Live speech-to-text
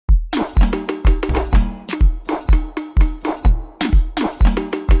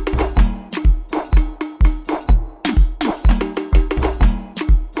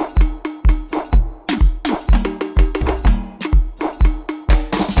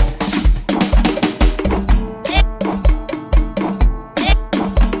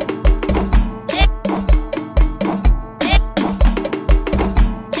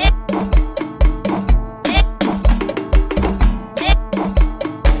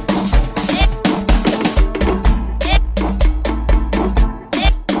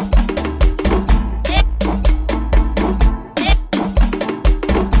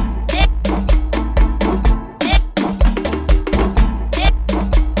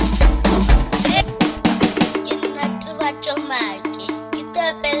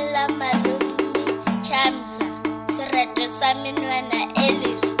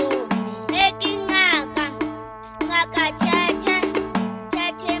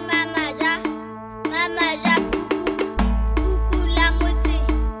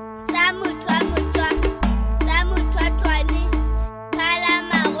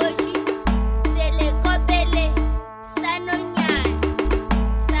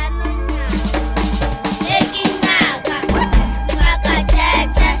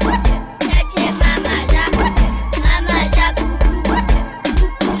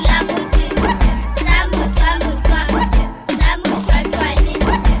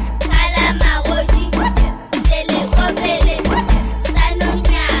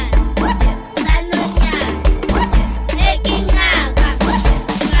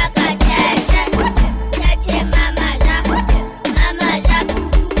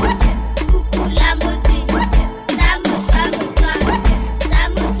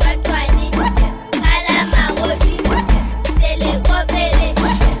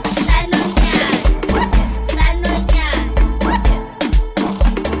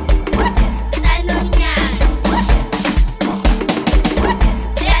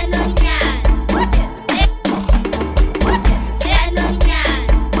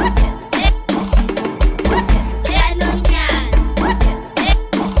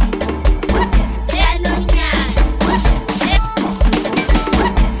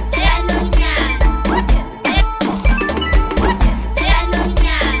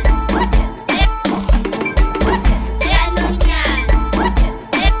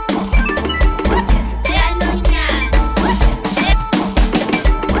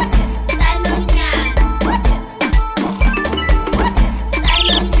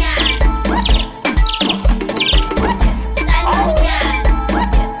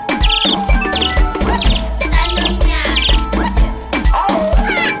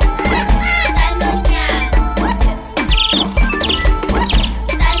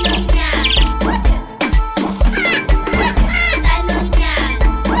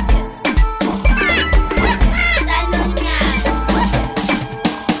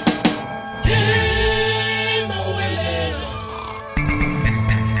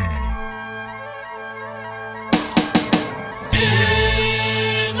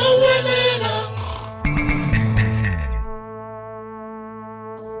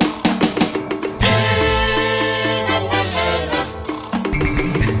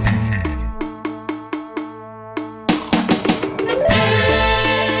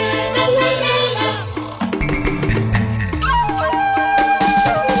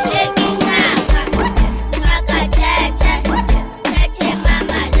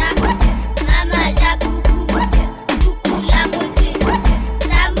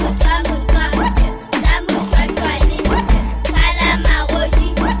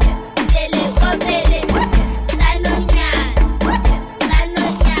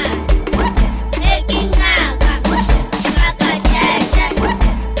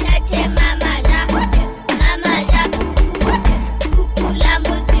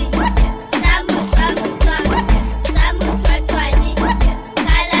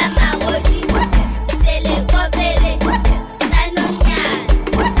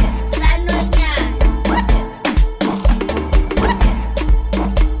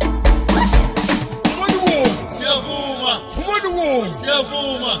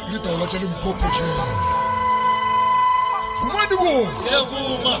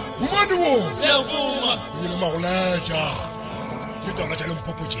Siyavuma. Vumani wo. Siyavuma. Yini makuleja. Sidonga tshela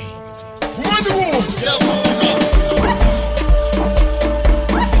Limpopo nje. Vumani wo. Siyavuma.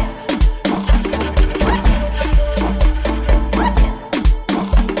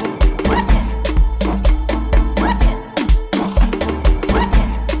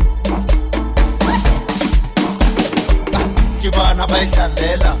 Kibana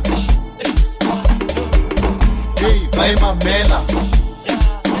bayidlalela. Hey, bayimamela.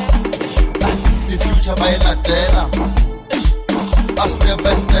 The future bayilandela. A step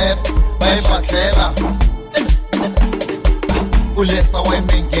by step bayibhadlela. Ulesta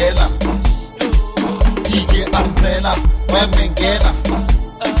wayimengela. DJ Umbrella wayimengela.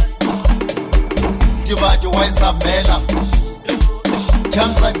 Dibaje wayisamela.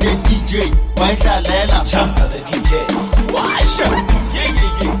 Chamsa the DJ bayidlalela. Chamsa the DJ. Washa. Yeah,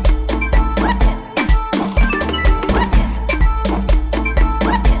 yeah, yeah.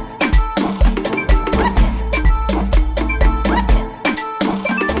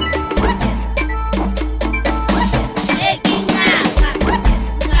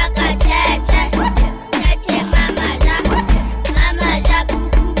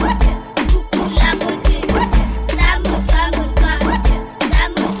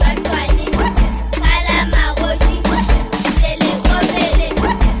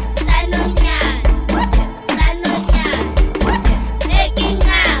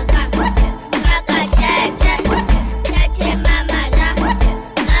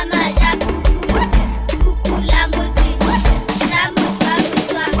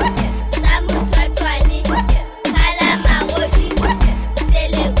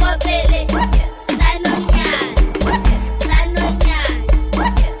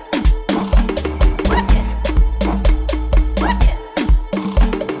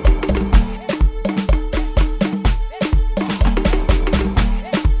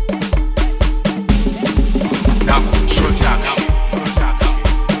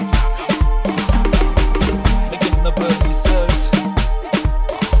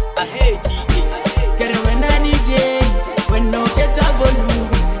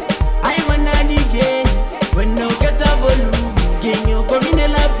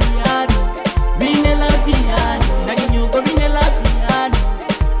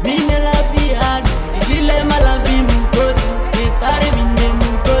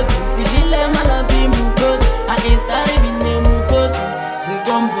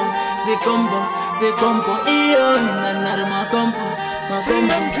 Sekoloto, iyo nanar Makompo,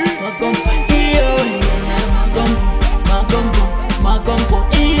 Makompo, iyo nanar Makompo,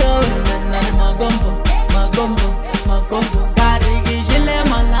 iyo nanar Makompo. Karigi jile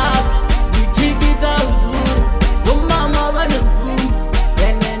Malapi, bichikita uduru, umama banuku,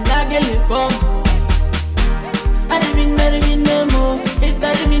 enenage Lekompo. Arvinemo,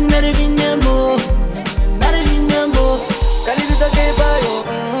 itarvinemo, kalibisa kebayo.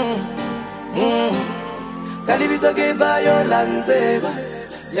 Kalibisa kebayo lanzeba.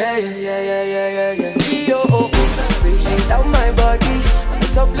 Yeah. Yo, pushing down my body. I'm a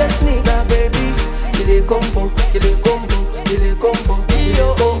topless nigga, baby. Lekompo. Yo,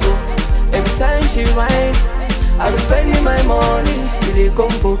 every time she whine, I be spending my money.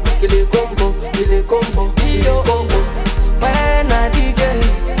 Lekompo. Yo, when I DJ,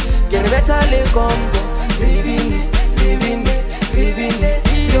 get better Lekompo. Living it.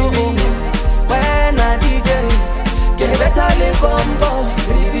 Yo, when I DJ, get better Lekompo.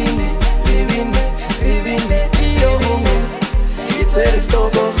 Living it. Yo, it's where it's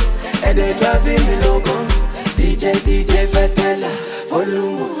logo, and they driving me logo. DJ Fatella,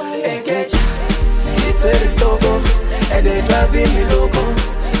 volume, and catch. It's where it's logo, and they driving me logo.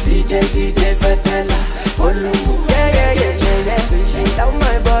 DJ Fatella, volume, yeah. Pushing down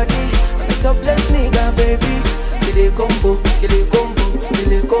my body, I'm a topless nigga, baby. Lekompo.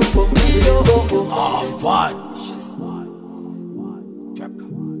 Fine.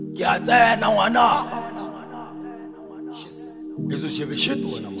 Kiyatena wana. Izo Shebeshkt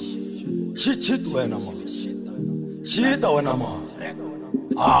wena ma. Shit wena ma. Shit wena ma.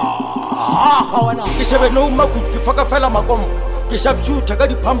 Wana. Ke shebe no makuti faka fela Makompo. Ke sharpshooter ka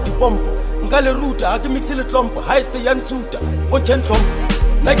di pump di pompo. Nka le router ha ke mixe le tlompo. High stay yan tsuta. On 10 tlompo.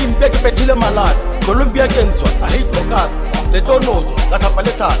 Na ke mpe ke petile Malapi. Colombia kentswa a hate okara. Le tonozo la thapa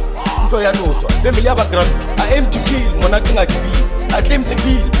le thata. Nto ya noswa. Family ya background. I aim to kill mona kinga kibi. I claim the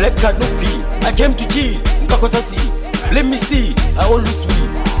bill, black card no plea. I came to chill, nkakosa si. Blame me still, I always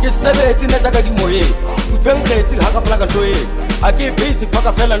win. Ke sebetse na jaga di moye. Mfengetse ha ka plaka ntoye. A ke face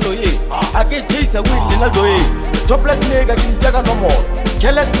faka fela ntoye. A ke chase win le na ntoye. Jobless nigga ke ntaka no more.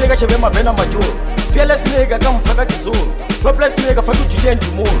 Careless nigga shebe mabena majoro. Fearless nigga, come paga kizuru. Dropless nigga, fatu chitendi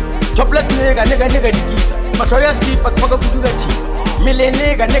moon. Jobless nigga, nigga nikita. Matoya skip, but paga kudugati. Mille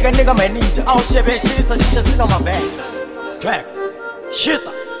nigga, nigga my ninja. Au Shebeshxt, shisha sisa my band. Track.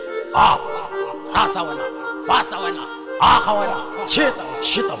 Shita. Rasa wana. Fasa wana. Wana. Shita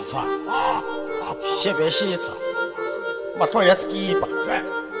mfa. Shebeshxt. Matoya skip. Track.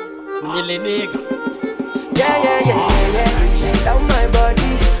 Mille nigga. Yeah. Shake down my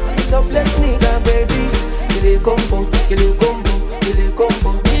body. Topless nigga, baby. Lekompo.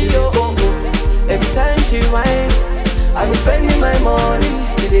 Every time she whine, I be spending my money.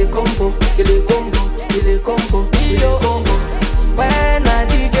 Lekompo. When I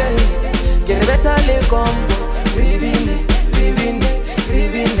DJ, get a better Lekompo. Living it.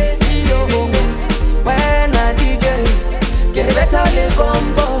 When I DJ, get a better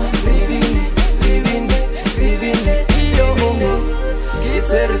Lekompo. Living it. It's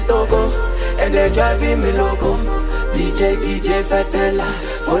very stoko, and they're driving me loco. DJ Fatella,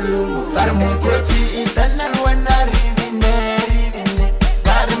 volume. Karimukoti internal when I rivine.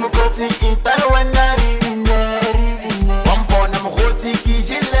 Karimukoti internal when I rivine. Wampona mukoti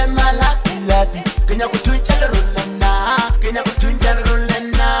kijile malapi. Kenya kutunjala rulena.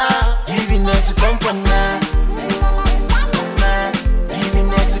 Bina Sekompo na.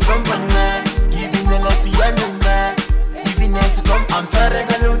 Bina Sekompo na. Bina Tiyane na. Bina Sekompo. I'm sorry,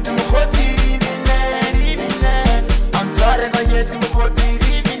 galutu mukoti rivine. I'm sorry, ganyeti mukoti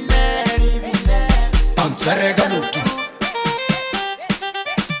rivine. I'm sorry, galutu.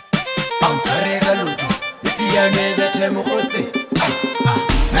 Tiyane bete mukoti.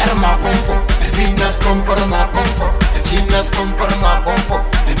 Nara Makompo. Bina Sekompo Makompo. Bina Sekompo Makompo.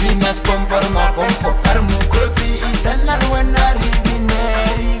 Bina Sekompo Makompo. Karimukoti internal when I rivine.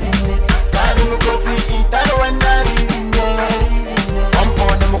 Karimukoti internal when I rivine.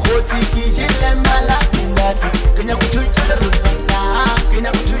 Wampona mukoti kijile malapi. Kenya kutunjala rulena. Giving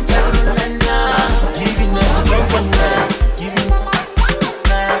us a bump on that. Giving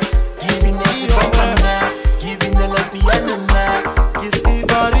us a bump on that. Giving the Tiyane na. Kiss me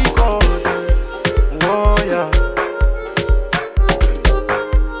body code. Oh yeah.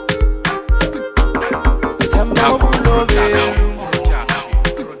 Tempo full of it.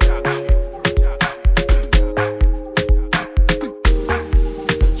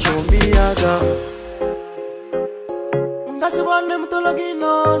 Show me Yaka. Ngasibone mtologi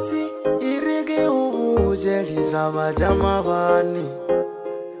nosi. Irige uvuje lizama jamavani.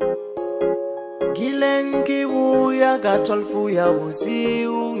 Gilenki buya gatolfu ya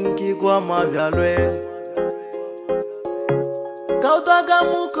busiu nkigwa mavyalwe. Kauta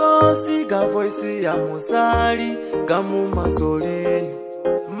gamukosi ga voice ya musali gamu masolini.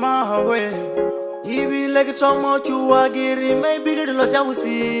 Mawe ibi leki chomo chuagiri maybe gilo cha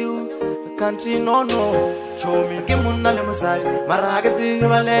busiu. Kanti no show me kimuna le musali maragezi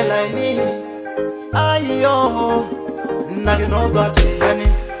balela ini. Ayo nagino Tiyane.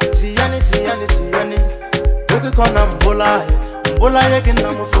 Uki kona mbola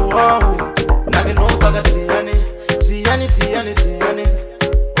yekina musuwahu. Nagino baga Tiyane.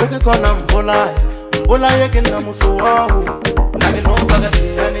 Uki kona mbola yekina musuwahu. Nagino baga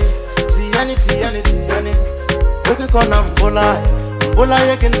Tiyane. Uki kona mbola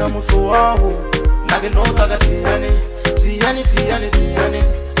yekina musuwahu. Nagino baga Tiyane.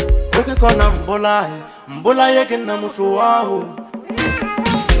 Uki kona mbola yekina musuwahu.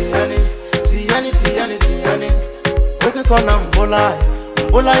 Tiyane. Uki kona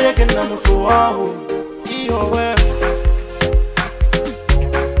mbola yekina musuwahu. Iyo we.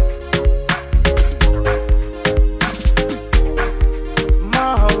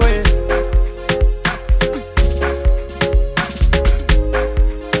 Mawe.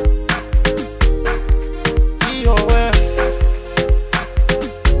 Iyo we.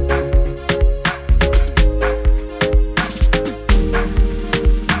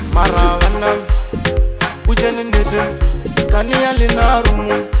 Maravanam. Ujeni nete. Kania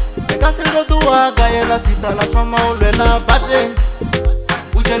linarumu. Ekasiro tuwa gayela fita la trama ulwela bate.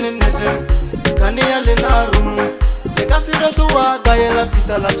 Ujeni nete. Kania linarumu. Ekasiro tuwa gayela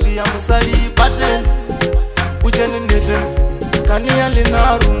fita la tria musari bate. Ujeni nete. Kania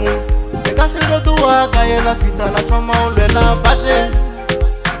linarumu. Ekasiro tuwa gayela fita la trama ulwela bate.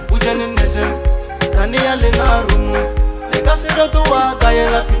 Ujeni nete. Kania linarumu. Ekasiro tuwa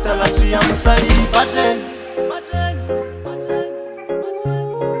gayela fita la tria musari bate.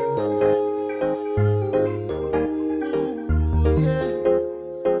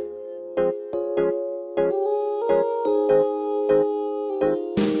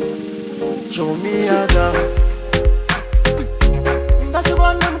 Show me Yaka.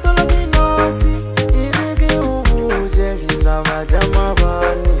 Ngasibone mtologi nosi.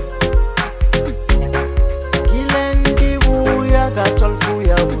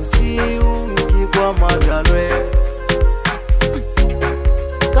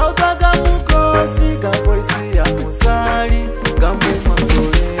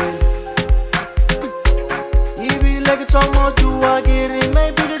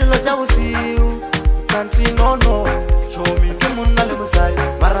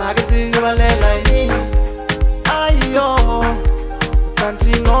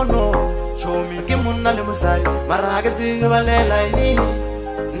 no show me ke monna le mosadi mara ke se balela ini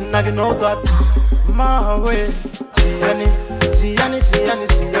nna ke no that ma we Tiyane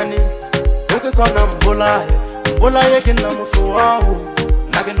oke kona mbola ye ke na motho wao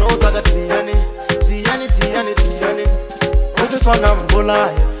nna ke no that Tiyane oke kona mbola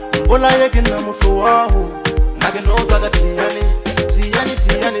ye ke na motho wao nna ke no that Tiyane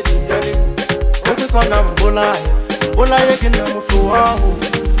oke kona mbola ye ke na motho wao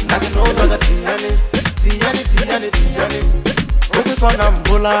nna ke no that Tiyane oke kona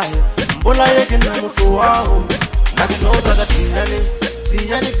mbola ye ke na motho wao nna ke no that Tiyane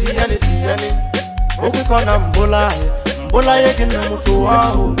oke kona mbola ye ke na motho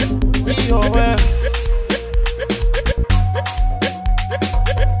wao iyo we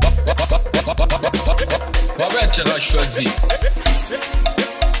Barrette a choisi.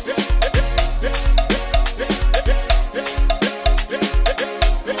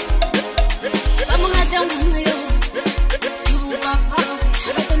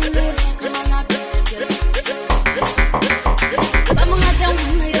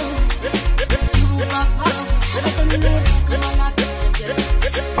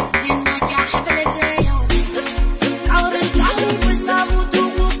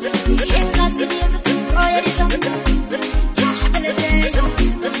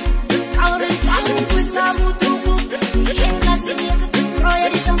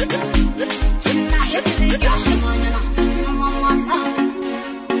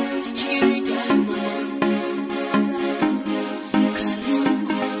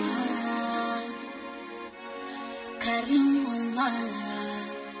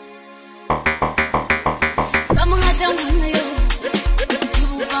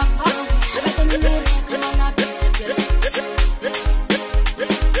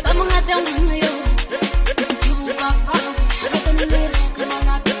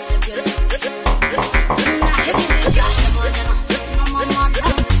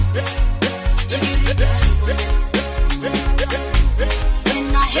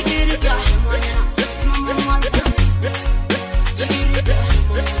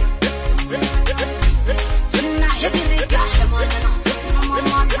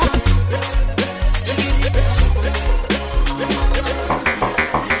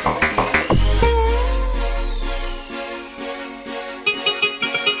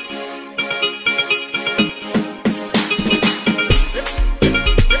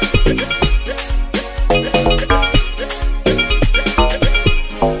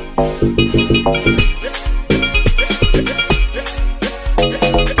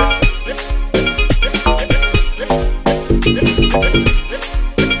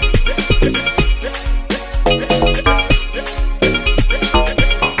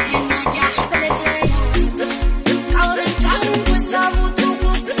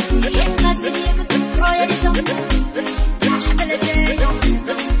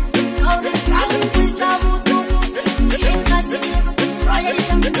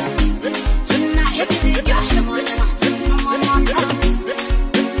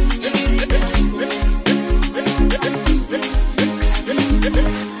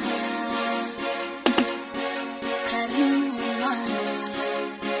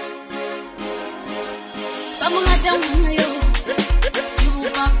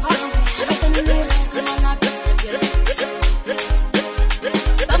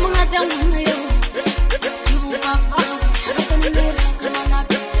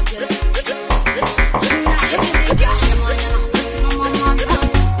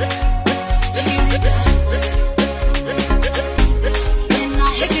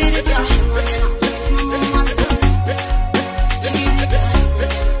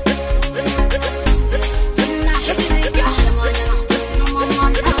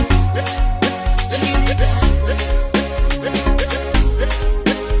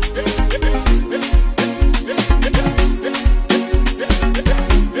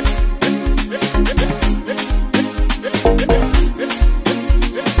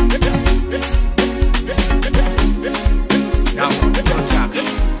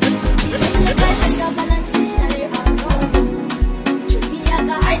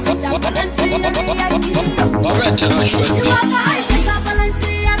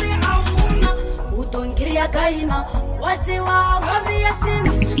 Bina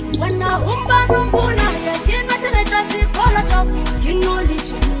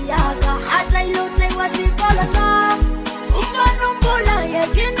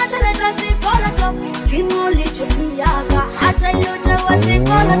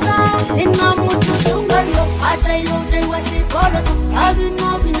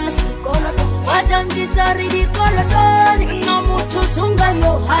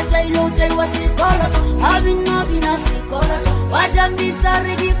Sekompo, ilote wa Sekoloto Abino Bina Sekoloto Wajambisa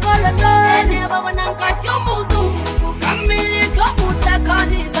Sekoloto Ene baba nanka kyomutu Kamili kyomuta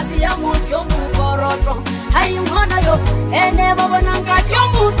kani kasi ya mo kyomukoroto Hayumana yo Ene baba nanka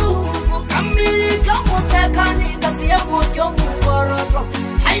kyomutu Kamili kyomuta kani kasi ya mo kyomukoroto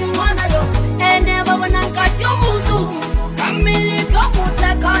Hayumana yo Ene baba nanka kyomutu Kamili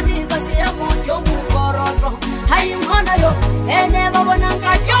kyomuta kani kasi ya mo kyomukoroto Hayumana yo Ene baba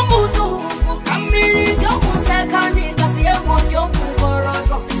nanka kyomutu Kamili kyomuta kani kasi ya mo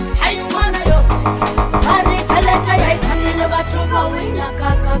kyomukoroto Hayumana yo Mari taleta ya ikanile batuba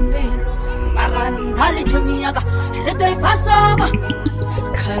winyaka kapilo Marani hali jumiyaka Redoi pasaba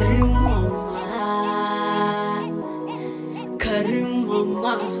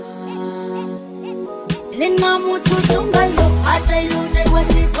Karimoma Lina mutu sungayo Hata ilute wa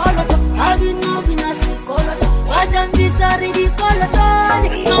Sekoloto Abino Bina Sekoloto Wajambisa Sekoloto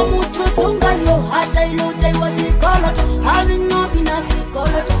Lina mutu sungayo Hata ilute wa Sekoloto Abino Bina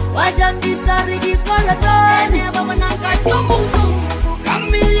Sekoloto Wajambisa Sekoloto Ene baba nanka kyomutu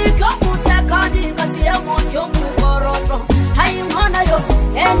Kamili kyomuta kani kasi ya mo kyomukoroto Hayumana yo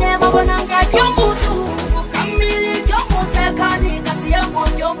Ene baba nanka kyomutu Kamili kyomuta kani kasi ya mo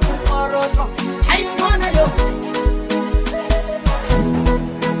kyomukoroto Hayumana yo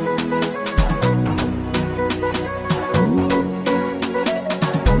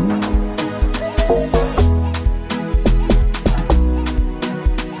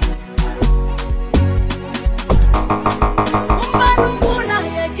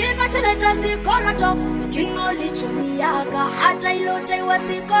Sekoloto Kino lichumi Yaka Hata ilote wa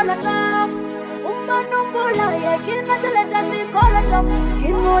Sekoloto Umanumbula ye kina chaleta Sekoloto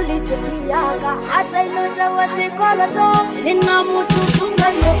Kino lichumi Yaka Hata ilote wa Sekoloto Lina mutu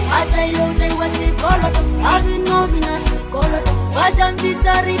sungayo Hata ilote wa Sekoloto Abino Bina Sekoloto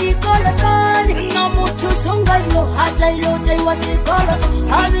Wajambisa Sekoloto Lina mutu sungayo Hata ilote wa Sekoloto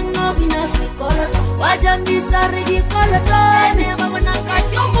Abino Bina Sekoloto Wajambisa Sekoloto Ene baba nanka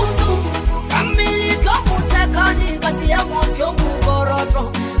kyomutu Kamili kyomuta kani kasi ya mo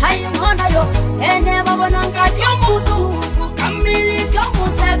kyomukoroto Hayumana yo Ene baba nanka kyomutu Kamili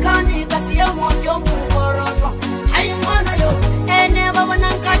kyomuta kani kasi ya mo kyomukoroto Hayumana yo Ene baba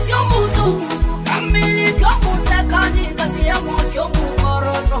nanka kyomutu Kamili kyomuta kani kasi ya mo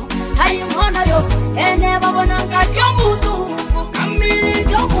kyomukoroto Hayumana yo Ene baba nanka kyomutu Kamili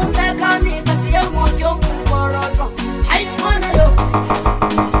kyomuta kani kasi ya mo kyomukoroto Hayumana yo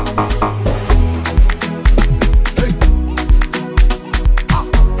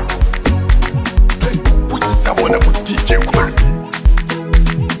Sabona ku DJ Kwan.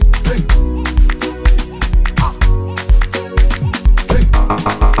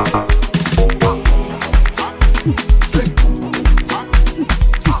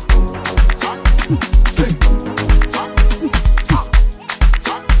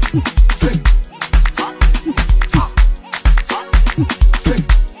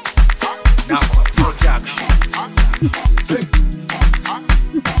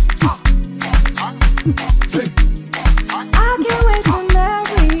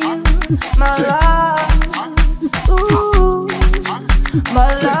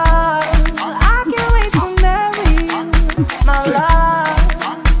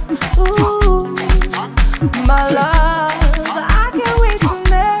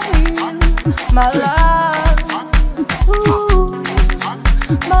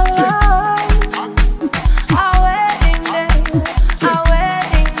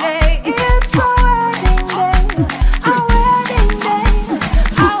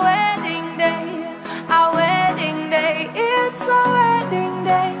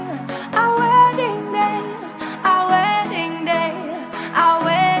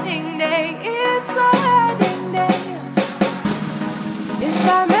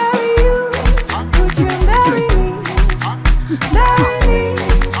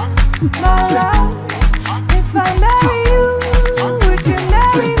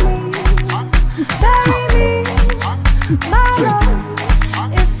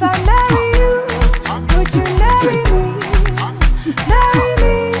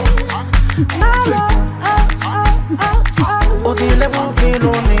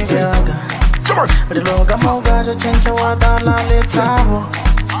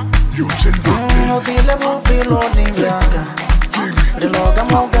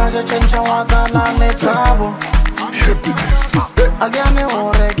 Agane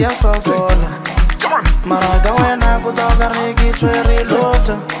ore gya sogola Maraga wena kutoka regi tweri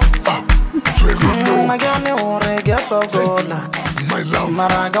loto Agane ore gya sogola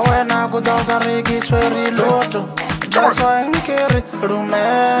Maraga wena kutoka regi tweri loto That's why I'm carry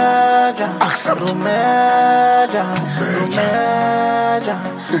Rumeja, Rumeja, Rumeja,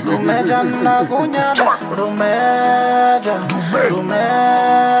 Rumeja na kunyada, Rumeja,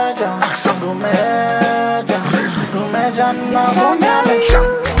 Rumeja, Rumeja, Rumeja na kunyada.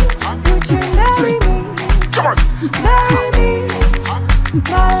 Would you marry me? Marry me,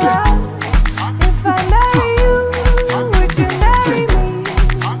 my love. If I marry you, would you marry me?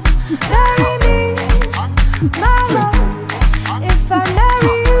 Marry me, my love. If I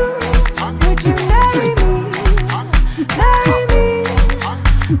marry you, would you marry me? Marry me,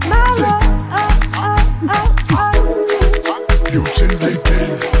 my love. You till the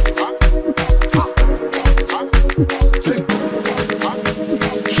game.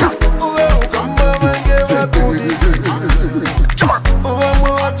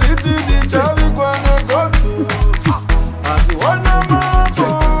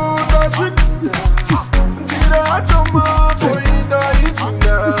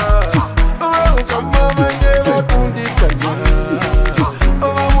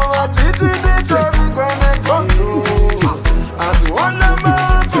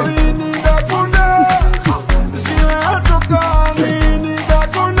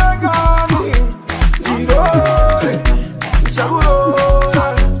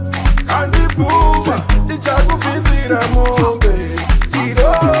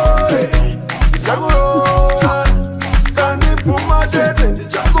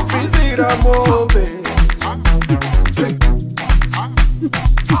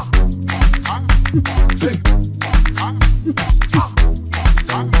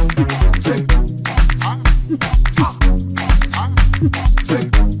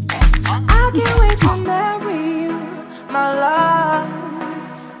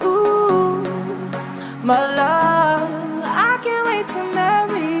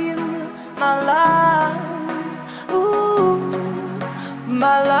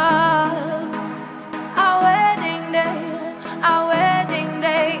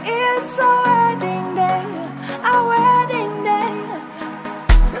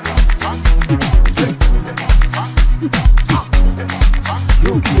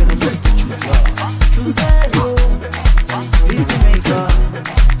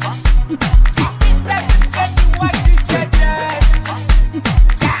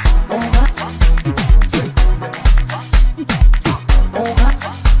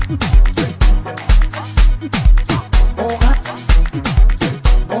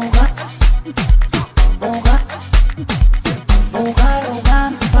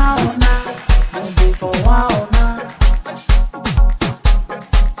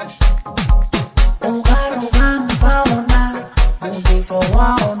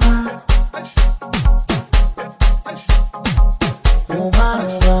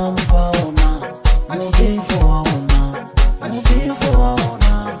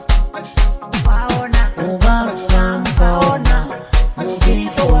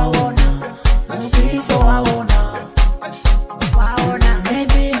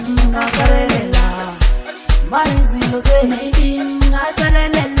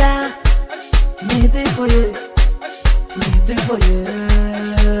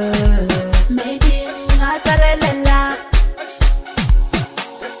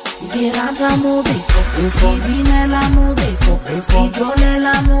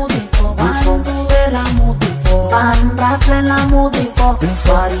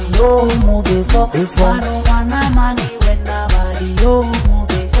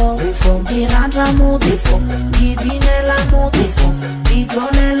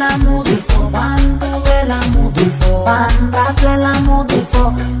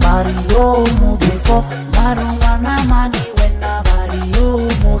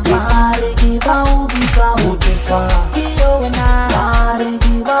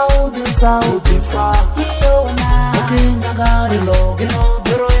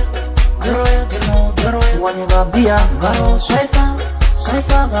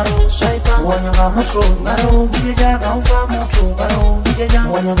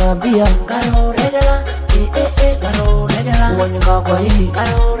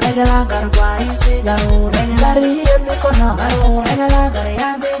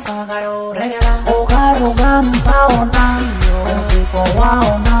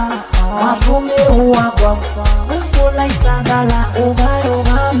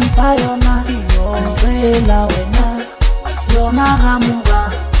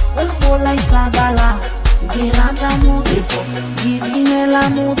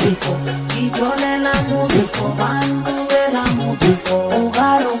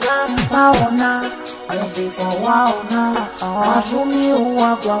 before waona matumi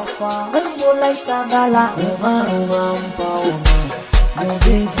uwagwafa mbula isagala umaruga mpaona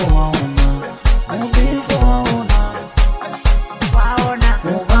before waona before waona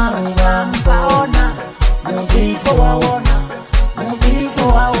umaruga mpaona before waona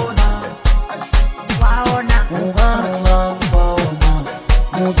before waona umaruga mpaona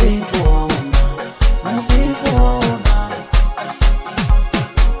before waona before waona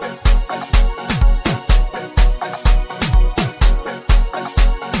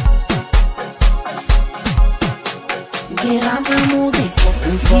Giranda mudifo,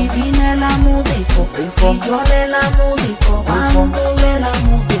 Ibinela mudifo, Ijolela mudifo, Bandulela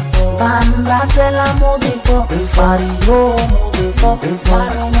mudifo, Bandatela mudifo, Fario mudifo,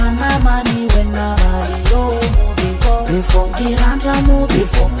 Faromana mani wena Mario mudifo, Giranda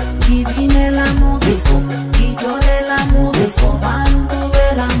mudifo, Ibinela mudifo, Ijolela mudifo,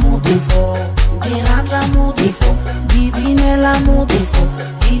 Bandulela mudifo, Giranda mudifo, Ibinela mudifo,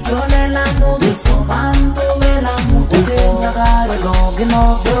 Ijolela mudifo, Bandulela mudifo.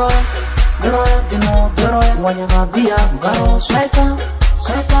 Gino, Wanyaga bia, garo, swiper,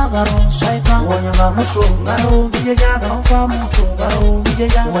 garo, swiper, Wanyaga mushu, garo, bijaja, garo, famuchu, garo,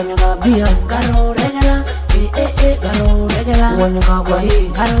 bijaja, Wanyaga bia, garo, regala, garo, regala, Wanyaga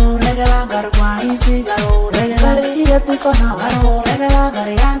guahi, garo, regala, si, garo, regala, gari, fana, garo, regala,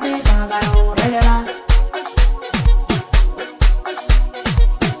 gari, garo, regala.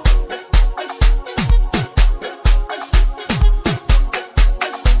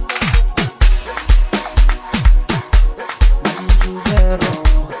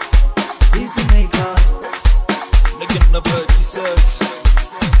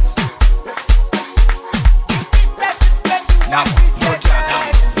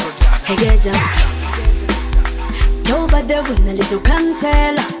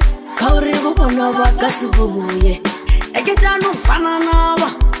 Kantela kauribu bona bakasubuye eketanu fananaba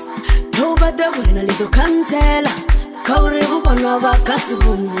nobade bona lido kantela kauribu bona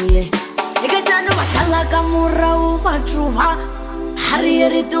bakasubuye eketanu basala kamura ubatruva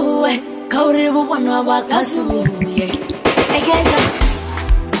hariyeri tuwe kauribu bona bakasubuye eketa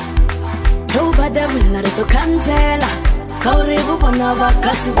nobade bona lido kantela kauribu bona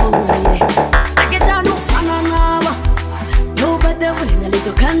bakasubuye eketanu fananaba Nobody will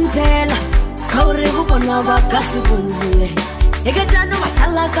little candela. Kauribu bona bakasubuye. Eketanu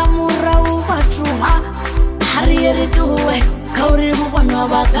masala kamura ubatruha. Hariyeri tuwe. Kauribu bona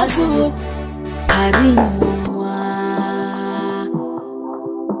bakasubu. Karimwa.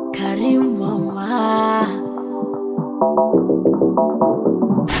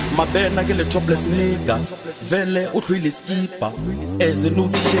 Mabena gele topless nigga. Vele utlwile skipa. Eze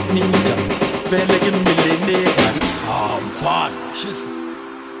nuti shake ninja. Vele gimile nigga. I'm fun. She's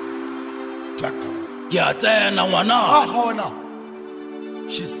Yaka. Yeah, tena wana. Wana.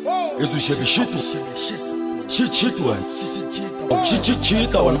 She's Ezu Shebeshkt. Shit one.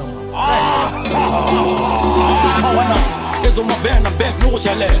 Shit one. Wana. Ezo mabena back no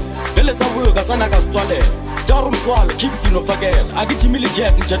shale. Vele sawu gatsana ka stwale. Jarum twala keep dino fagel. Agitimile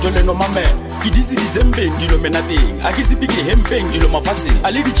jet mthatole no mamen. Idizi December ndilo menating. Agizipiki hempeng ndilo mafasi.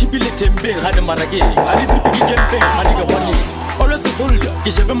 Alidi chipile tembe hade marage. Alidi piki kempeng hade gawani. Always a soldier,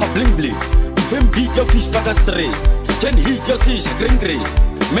 kishebe ma bling bling. Fem beat your fish faka straight. 10 hit your fish green green.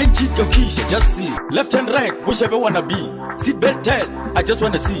 Men cheat your kish just see. Left and right, whatever wanna be. Seat belt tail, I just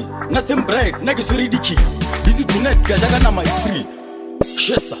wanna see. Nothing bright, nagisuri diki. Busy tonight, gajaga nama is free.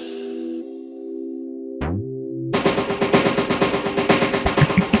 Shesa.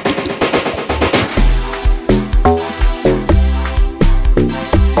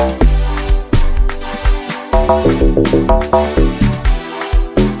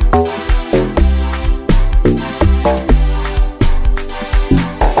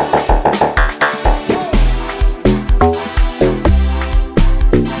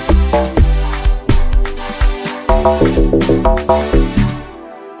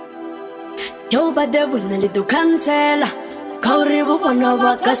 Nobody will little cantela. Kauribu bona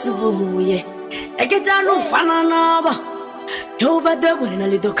bakasubuye. Eketanu fananaba. Nobody will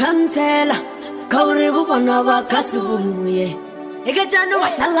little cantela. Kauribu bona bakasubuye. Eketanu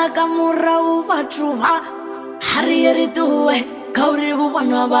masala kamura ubatruha. Hariyeri tuwe. Kauribu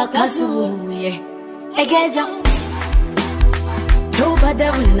bona bakasubuye. Ekeja. Nobody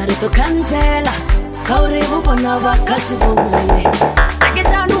will little cantela. Kauribu bona bakasubuye.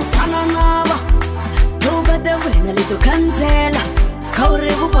 Eketanu fananaba. Nobody will little cantela.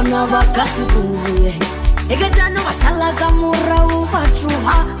 Kauribu bona bakasubuye. Eketanu masala kamura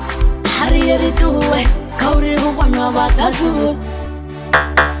ubatruha. Hariyeri tuwe. Kauribu bona bakasubuye.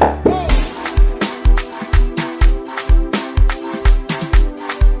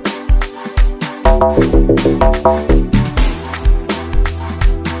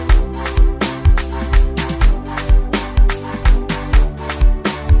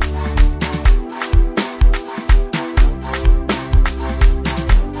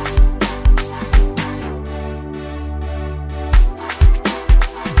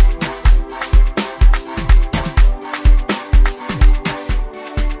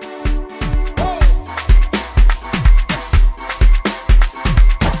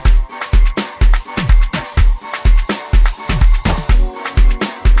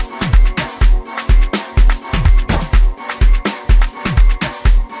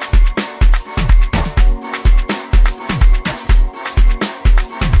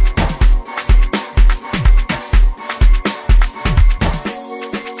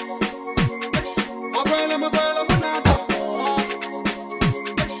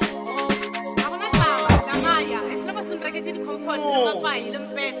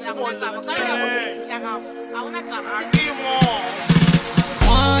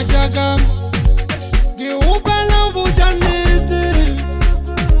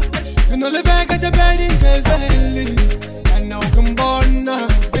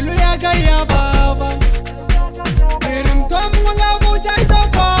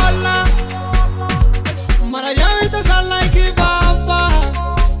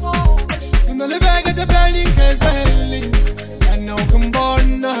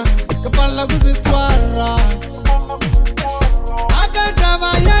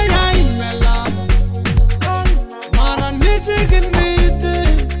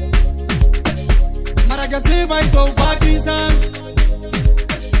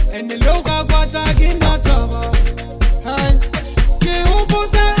 And the logo